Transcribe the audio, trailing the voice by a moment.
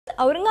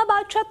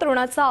औरंगाबादच्या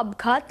तरुणाचा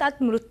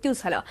अपघातात मृत्यू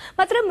झाला।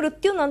 मात्र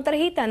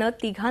मृत्यूनंतरही त्यानं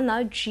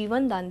तिघांना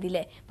जीवनदान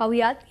दिले।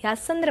 पाहुयात या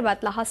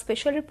संदर्भातला हा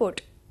स्पेशल रिपोर्ट।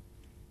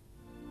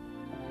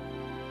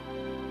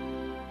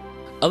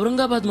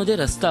 औरंगाबादमध्ये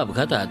रस्ता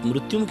अपघातात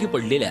मृत्युमुखी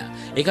पडलेल्या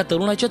एका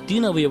तरुणाच्या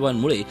 3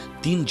 अवयवांमुळे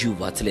 3 जीव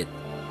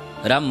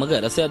वाचलेत। राम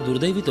मगर असे या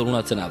दुर्दैवी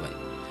तरुणाचं नाव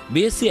आहे।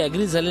 बीएससी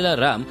ॲग्री झालेला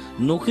राम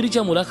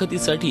नोकरीच्या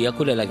मुलाखतीसाठी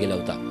अकोल्याला गेला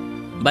होता।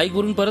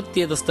 बाईकवरून परत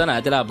येत असताना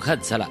त्याला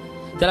अपघात झाला।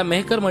 त्याला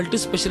मेहकर मल्टी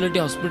स्पेशालिटी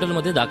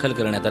हॉस्पिटलमध्ये दाखल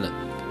करण्यात आलं।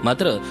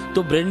 मात्र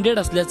तो ब्रेन डेड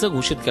असल्याचं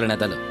घोषित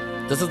करण्यात आलं।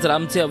 तसंच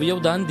रामचे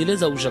अवयवदान दिले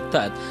जाऊ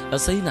शकतात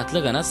असंही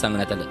नातलगांना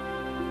सांगण्यात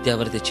आलं।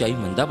 त्यावर त्याची आई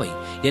मंदाबाई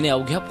यांनी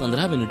अवघ्या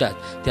 15 मिनिटात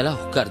त्याला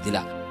होकार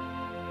दिला।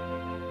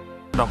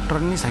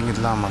 डॉक्टरांनी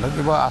सांगितलं आम्हाला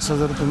की बा असं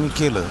जर तुम्ही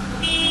केलं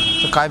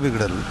तर काय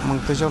बिघडेल। मग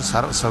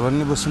त्याच्यावर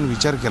सर्वांनी बसून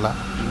विचार केला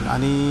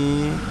आणि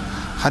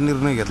हा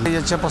निर्णय घेतला।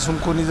 याच्यापासून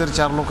कोणी जर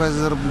 4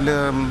 लोकांचं जर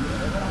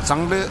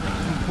चांगले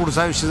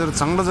पुढचं आयुष्य जर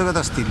चांगलं जगत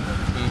असतील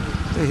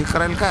तर हे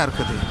करायला काय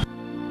हरकत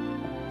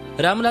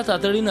आहे। रामला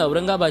तातडीनं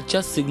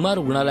औरंगाबादच्या सिग्मा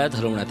रुग्णालयात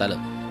हलवण्यात आलं।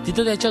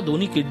 तिथे त्याच्या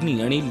 2 किडनी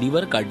आणि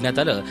लिव्हर काढण्यात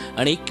आलं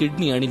आणि 1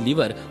 किडनी आणि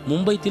लिव्हर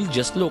मुंबईतील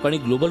जसलोक आणि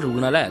ग्लोबल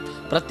रुग्णालयात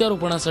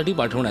प्रत्यारोपणासाठी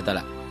पाठवण्यात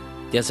आला।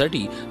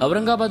 त्यासाठी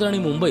औरंगाबाद आणि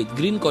मुंबईत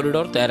ग्रीन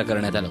कॉरिडॉर तयार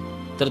करण्यात आलं,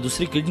 तर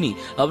दुसरी किडनी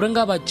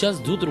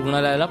औरंगाबादच्याच दूत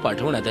रुग्णालयाला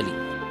पाठवण्यात आली।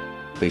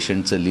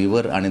 पेशंटचं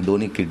लिव्हर आणि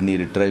 2 किडनी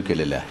रिट्राईव्ह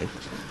केलेले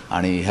आहेत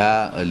आणि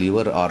ह्या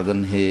लिव्हर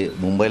ऑर्गन हे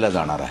मुंबईला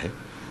जाणार आहे।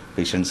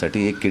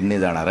 पेशंटसाठी 1 किडनी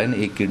जाणार आहे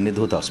आणि 1 किडनी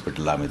दूत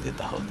हॉस्पिटलला आम्ही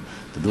देत आहोत।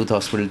 तर दूत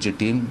हॉस्पिटलची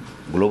टीम,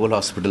 ग्लोबल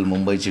हॉस्पिटल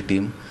मुंबईची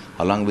team,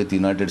 along with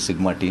United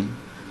sigma team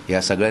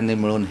या सगळ्यांनी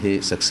मिळून हे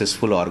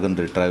सक्सेसफुल ऑर्गन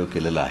रिट्राईव्ह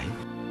केलेलं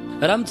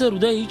आहे। रामचं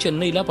हृदयही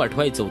चेन्नईला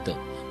पाठवायचं होतं,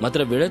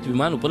 मात्र वेळेत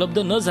विमान उपलब्ध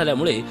न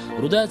झाल्यामुळे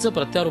हृदयाचं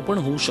प्रत्यारोपण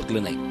होऊ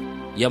शकलं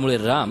नाही। यामुळे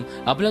राम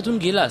आपल्यातून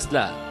गेला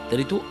असला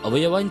तरी तो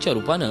अवयवांच्या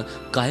रूपानं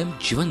कायम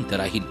जिवंत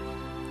राहील।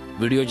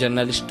 व्हिडिओ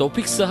जर्नलिस्ट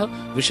तौफिकसह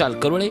विशाल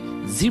Karole,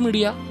 Zee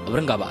media,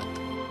 Aurangabad.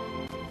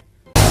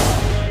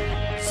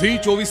 Zee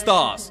 24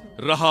 तास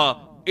रहा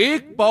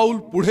एक पाऊल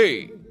पुढे।